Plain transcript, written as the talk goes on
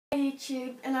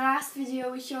YouTube. In our last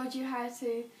video we showed you how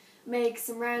to make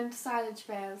some round silage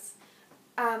bales.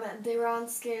 They were on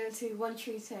scale to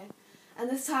 1:3:2. And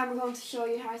this time we're going to show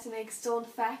you how to make stone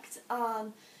effect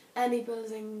on any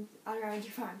building around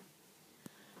your farm.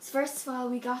 So first of all,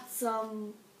 we got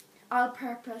some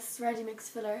all-purpose ready mix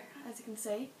filler, as you can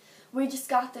see. We just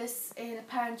got this in a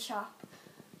pound shop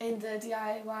in the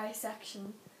DIY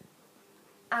section.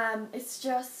 It's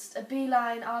just a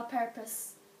beeline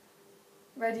all-purpose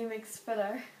ready mix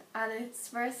filler, and it's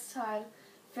versatile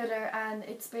filler, and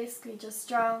it's basically just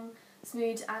strong,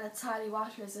 smooth, and it's highly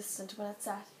water resistant when it's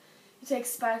set. It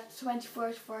takes about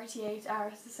 24 to 48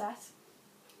 hours to set,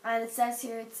 and it says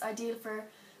here it's ideal for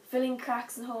filling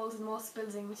cracks and holes in most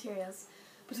building materials,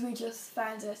 but we just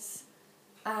found it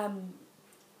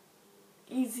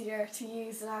easier to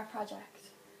use in our project.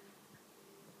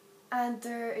 And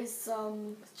there is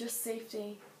some just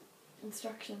safety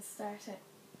instructions to start it.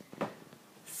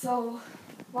 So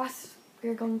what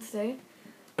we're going to do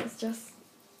is just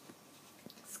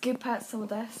scoop out some of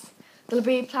this. There'll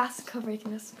be a plastic cover, you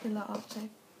can just peel that off too.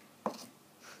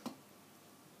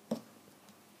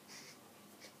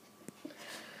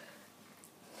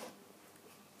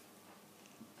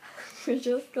 We're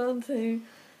just going to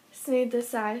smooth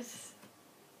this out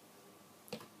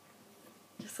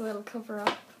just so it'll cover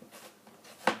up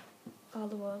all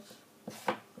the wood.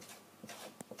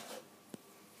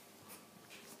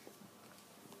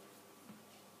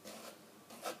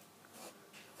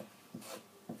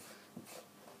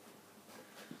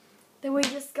 Then we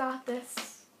just got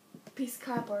this piece of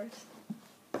cardboard.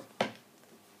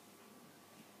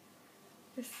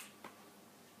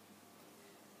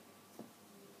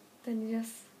 Then you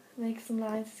just make some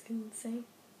lines, as you can see.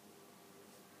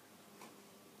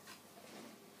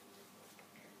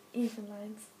 Even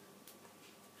lines.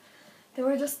 Then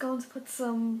we're just going to put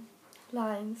some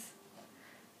lines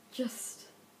just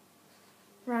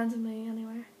randomly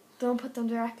anywhere. Don't put them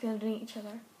directly underneath each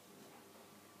other.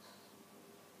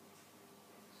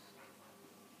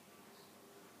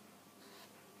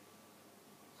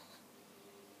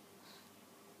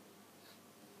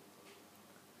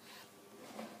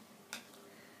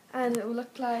 And it will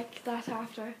look like that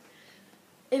after.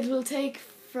 It will take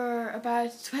for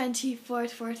about 24 to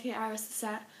 48 hours to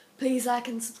set. Please like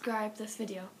and subscribe this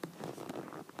video.